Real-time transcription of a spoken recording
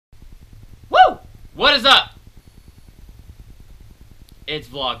What is up? It's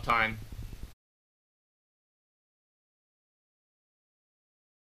vlog time.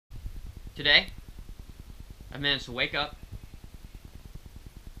 Today, I managed to wake up,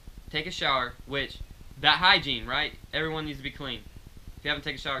 take a shower, which, that hygiene, right? Everyone needs to be clean. If you haven't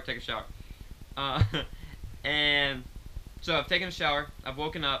taken a shower, take a shower. And so I've taken a shower, I've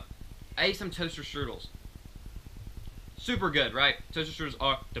woken up, I ate some toaster strudels. Super good, right? Toaster strudels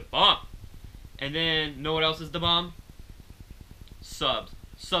are the bomb. And then, know what else is the bomb? Subs.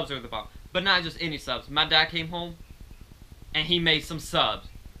 Subs are the bomb. But not just any subs. My dad came home, and he made some subs.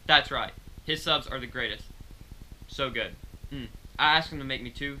 That's right. His subs are the greatest. So good. I asked him to make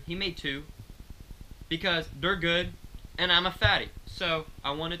me 2. He made 2. Because they're good, and I'm a fatty. So,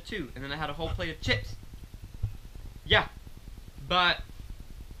 I wanted 2. And then I had a whole plate of chips. Yeah. But,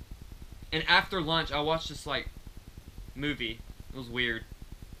 and after lunch, I watched this, like, movie. It was weird.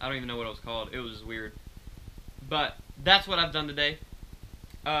 I don't even know what it was called. It was weird. But that's what I've done today.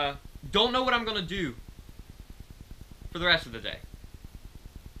 Don't know what I'm gonna do for the rest of the day.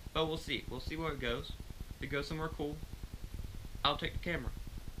 But we'll see. We'll see where it goes. If it goes somewhere cool, I'll take the camera.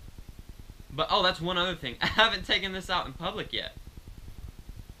 But oh, that's one other thing. I haven't taken this out in public yet.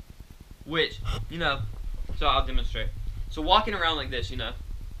 Which, you know, so I'll demonstrate. So walking around like this, you know,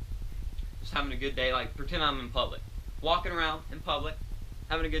 just having a good day, like pretend I'm in public. Walking around in public,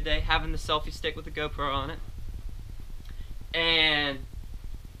 having a good day, having the selfie stick with the GoPro on it. And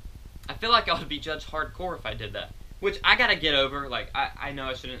I feel like I would be judged hardcore if I did that. Which I gotta get over. Like, I know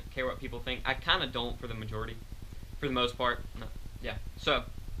I shouldn't care what people think. I kinda don't for the majority. For the most part. No. Yeah. So,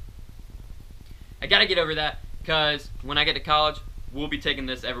 I gotta get over that. Because when I get to college, we'll be taking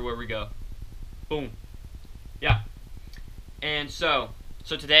this everywhere we go. Boom. Yeah. And so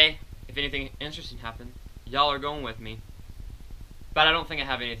today, if anything interesting happened, y'all are going with me. But I don't think I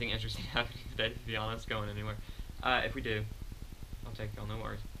have anything interesting happening today, to be honest, going anywhere. If we do, I'll take y'all, no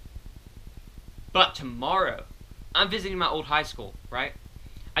worries. But tomorrow, I'm visiting my old high school, right?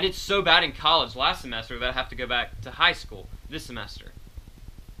 I did so bad in college last semester that I have to go back to high school this semester.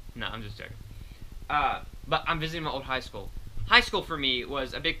 No, I'm just joking. But I'm visiting my old high school. High school for me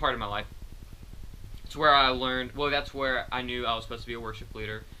was a big part of my life. It's where I learned, well, that's where I knew I was supposed to be a worship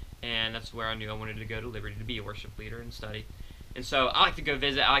leader. And that's where I knew I wanted to go to Liberty to be a worship leader and study. And so I like to go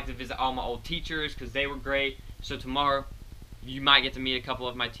visit. I like to visit all my old teachers because they were great. So tomorrow, you might get to meet a couple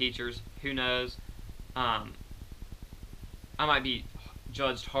of my teachers. Who knows? I might be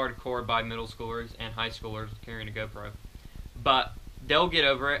judged hardcore by middle schoolers and high schoolers carrying a GoPro. But they'll get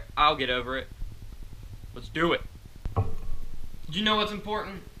over it. I'll get over it. Let's do it. Do you know what's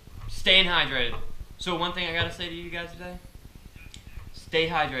important? Staying hydrated. So one thing I gotta say to you guys today. Stay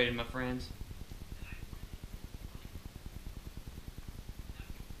hydrated, my friends.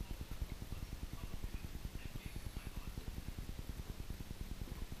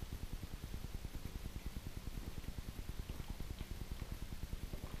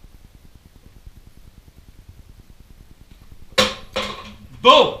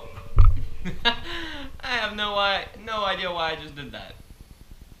 Boom! I have no idea why I just did that.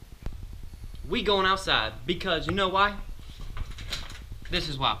 We going outside because you know why? This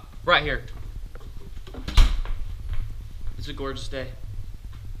is why. Right here. It's a gorgeous day.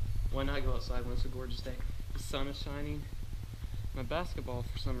 Why not go outside when it's a gorgeous day? The sun is shining. My basketball,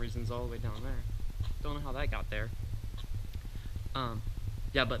 for some reason, is all the way down there. Don't know how that got there.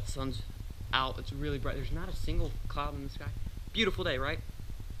 Yeah, but the sun's out. It's really bright. There's not a single cloud in the sky. Beautiful day, right?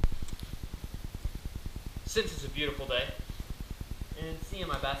 Since it's a beautiful day, and seeing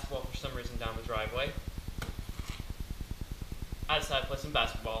my basketball for some reason down the driveway, I decided to play some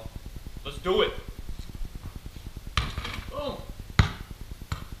basketball. Let's do it! Oh!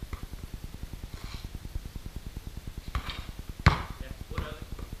 Yeah, whatever.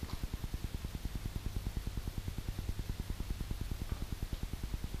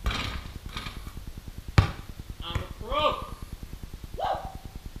 I'm a pro! Woo!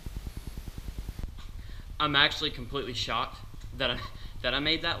 I'm actually completely shocked that I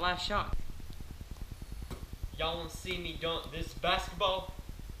made that last shot. Y'all want to see me dunk this basketball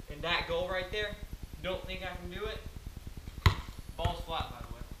and that goal right there? Don't think I can do it? Ball's flat, by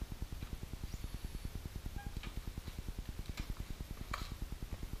the way.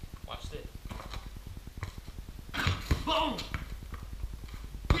 Watch this. Boom!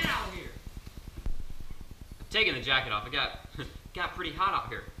 Get out of here! I'm taking the jacket off. It got pretty hot out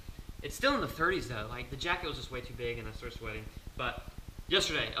here. It's still in the 30s though. Like, the jacket was just way too big and I started sweating. But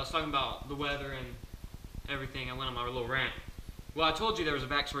yesterday, I was talking about the weather and everything. I went on my little rant. Well, I told you there was a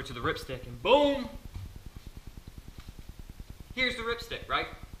backstory to the ripstick, and boom! Here's the ripstick, right?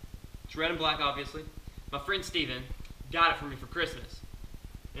 It's red and black, obviously. My friend Steven got it for me for Christmas,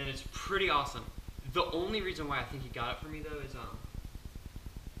 and it's pretty awesome. The only reason why I think he got it for me, though, is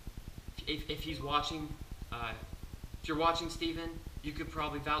if he's watching, if you're watching, Steven, you could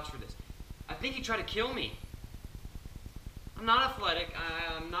probably vouch for this. I think he tried to kill me. I'm not athletic.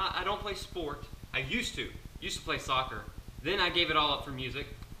 I don't play sport. I used to play soccer. Then I gave it all up for music,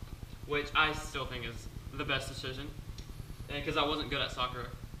 which I still think is the best decision, because I wasn't good at soccer.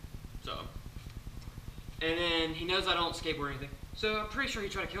 So, and then he knows I don't skateboard or anything, so I'm pretty sure he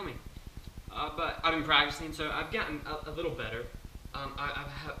tried to kill me. But I've been practicing, so I've gotten a little better.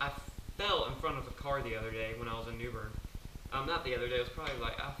 I fell in front of a car the other day when I was in New Bern. Not the other day, it was probably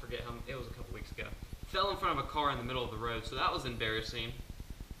like, I forget how, it was a couple weeks ago. Fell in front of a car in the middle of the road, so that was embarrassing.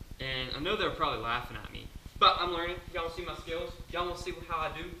 And I know they were probably laughing at me. But I'm learning. Y'all want to see my skills? Y'all want to see how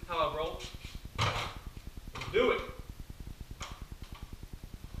I do, how I roll? Let's do it.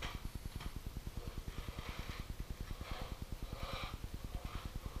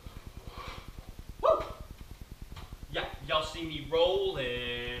 Woo! Yeah, y'all see me roll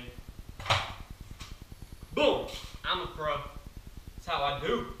and boom! I'm a pro. That's how I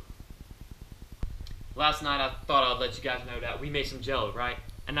do. Last night I thought I'd let you guys know that we made some Jello, right?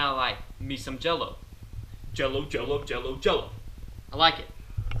 And I like me some Jello. Jello, Jello, Jello, Jello. I like it.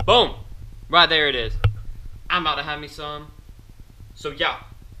 Boom! Right there it is. I'm about to have me some. So yeah.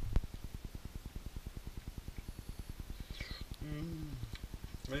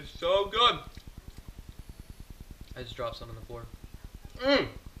 It's so good. I just dropped some on the floor.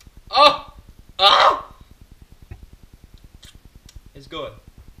 Oh! Oh! It's good.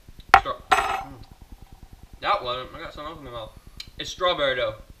 That wasn't. I got some else in my mouth. It's strawberry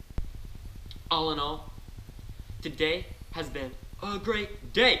though. All in all, today has been a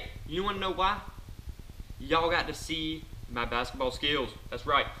great day. You want to know why? Y'all got to see my basketball skills. That's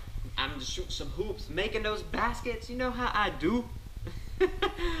right. I'm just shooting some hoops, making those baskets. You know how I do?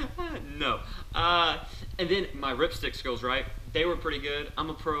 No. And then my ripstick skills, right? They were pretty good. I'm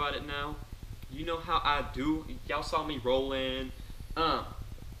a pro at it now. You know how I do. Y'all saw me rolling.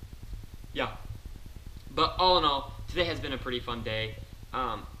 Yeah. But all in all, today has been a pretty fun day.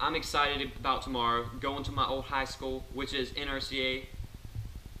 I'm excited about tomorrow, going to my old high school, which is NRCA.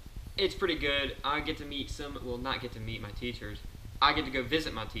 It's pretty good. I get to meet well, not get to meet my teachers. I get to go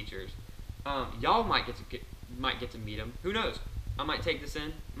visit my teachers. Y'all might get to meet them. Who knows? I might take this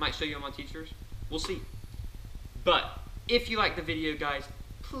in. Might show you all my teachers. We'll see. But if you like the video, guys,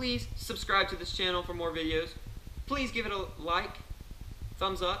 please subscribe to this channel for more videos. Please give it a like,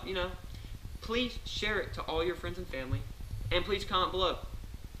 thumbs up, you know. Please share it to all your friends and family. And please comment below.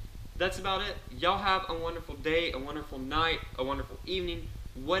 That's about it. Y'all have a wonderful day, a wonderful night, a wonderful evening,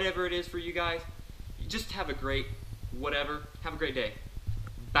 whatever it is for you guys. Just have a great whatever. Have a great day.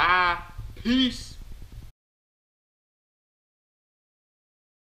 Bye. Peace.